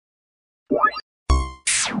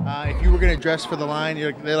If you were gonna dress for the line,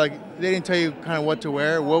 they didn't tell you kind of what to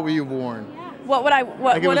wear. What were you worn? What would I?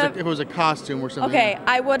 What Like would if it was a costume or something. Okay,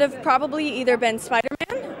 I would have probably either been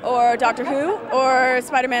Spider-Man or Doctor Who or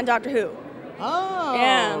Spider-Man Doctor Who. Oh.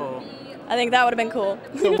 Yeah. I think that would have been cool.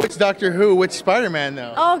 So which Doctor Who, which Spider-Man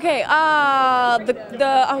though? Okay, I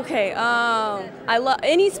love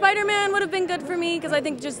any Spider-Man would have been good for me because I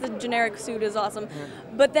think just the generic suit is awesome.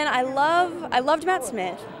 But then I loved Matt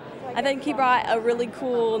Smith. I think he brought a really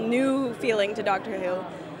cool new feeling to Doctor Who.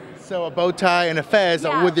 So a bow tie and a fez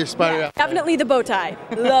with your spider. Yeah, definitely the bow tie.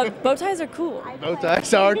 The bow ties are cool. Bow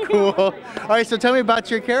ties are cool. All right, so tell me about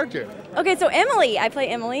your character. Okay, so Emily, I play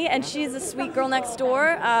Emily, and she's a sweet girl next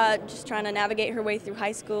door, just trying to navigate her way through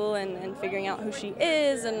high school and figuring out who she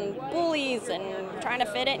is, and bullies, and trying to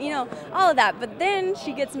fit in, all of that. But then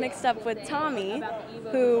she gets mixed up with Tommy,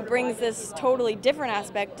 who brings this totally different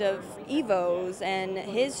aspect of Evo's and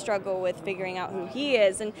his struggle with figuring out who he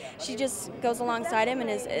is, and she just goes alongside him and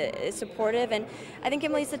is supportive. And I think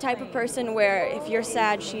Emily's the type of person where if you're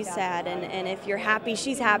sad, she's sad, and if you're happy,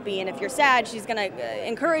 she's happy, and if you're sad, she's gonna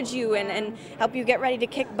encourage you and help you get ready to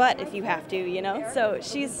kick butt if you have to, So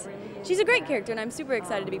she's a great character, and I'm super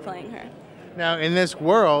excited to be playing her. Now, in this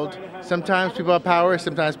world, sometimes people have power,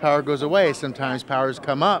 sometimes power goes away, sometimes powers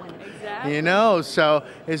come up. Exactly. So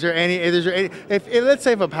is there any, if let's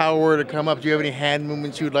say if a power were to come up, do you have any hand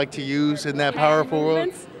movements you would like to use in that powerful world?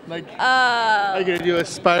 Like, are you gonna do a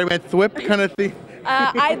Spider-Man thwip kind of thing?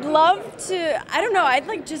 I'd love to, I don't know, I'd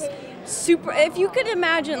like just super, if you could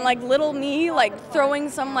imagine like little me like throwing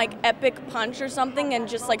some like epic punch or something and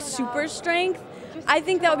just like super strength, I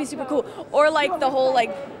think that would be super cool. Or like the whole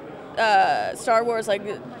like Star Wars, like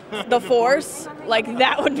the Force, like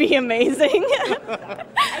that would be amazing.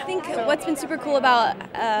 I think what's been super cool about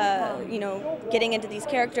getting into these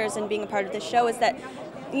characters and being a part of this show is that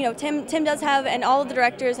Tim does have, and all of the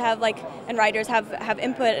directors have, and writers have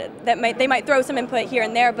input that they might throw some input here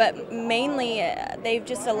and there, but mainly they've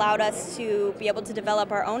just allowed us to be able to develop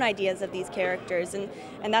our own ideas of these characters, and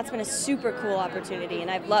that's been a super cool opportunity, and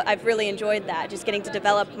I've really enjoyed that, just getting to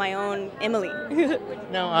develop my own Emily.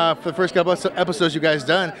 Now, for the first couple of episodes you guys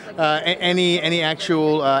done, any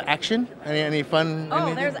actual action? Any fun? Oh,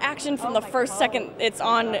 anything? there's action from the first second it's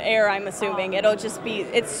on air. I'm assuming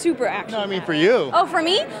it's super action. No, I mean for you. Oh, for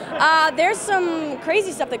me? There's some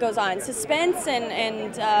crazy stuff that goes on. Suspense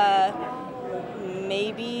and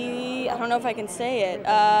maybe, I don't know if I can say it,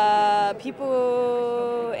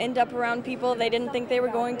 people end up around people they didn't think they were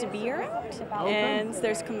going to be around. Okay. And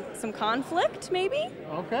there's some conflict, maybe?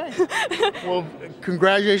 Okay. Well,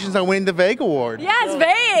 congratulations on winning the Vague Award. Yes,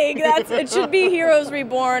 Vague! It should be Heroes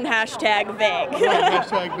Reborn, #Vague.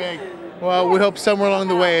 Hashtag Vague. Well, we hope somewhere along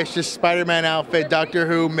the way it's just Spider-Man outfit, Doctor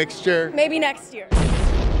Who mixture. Maybe next year.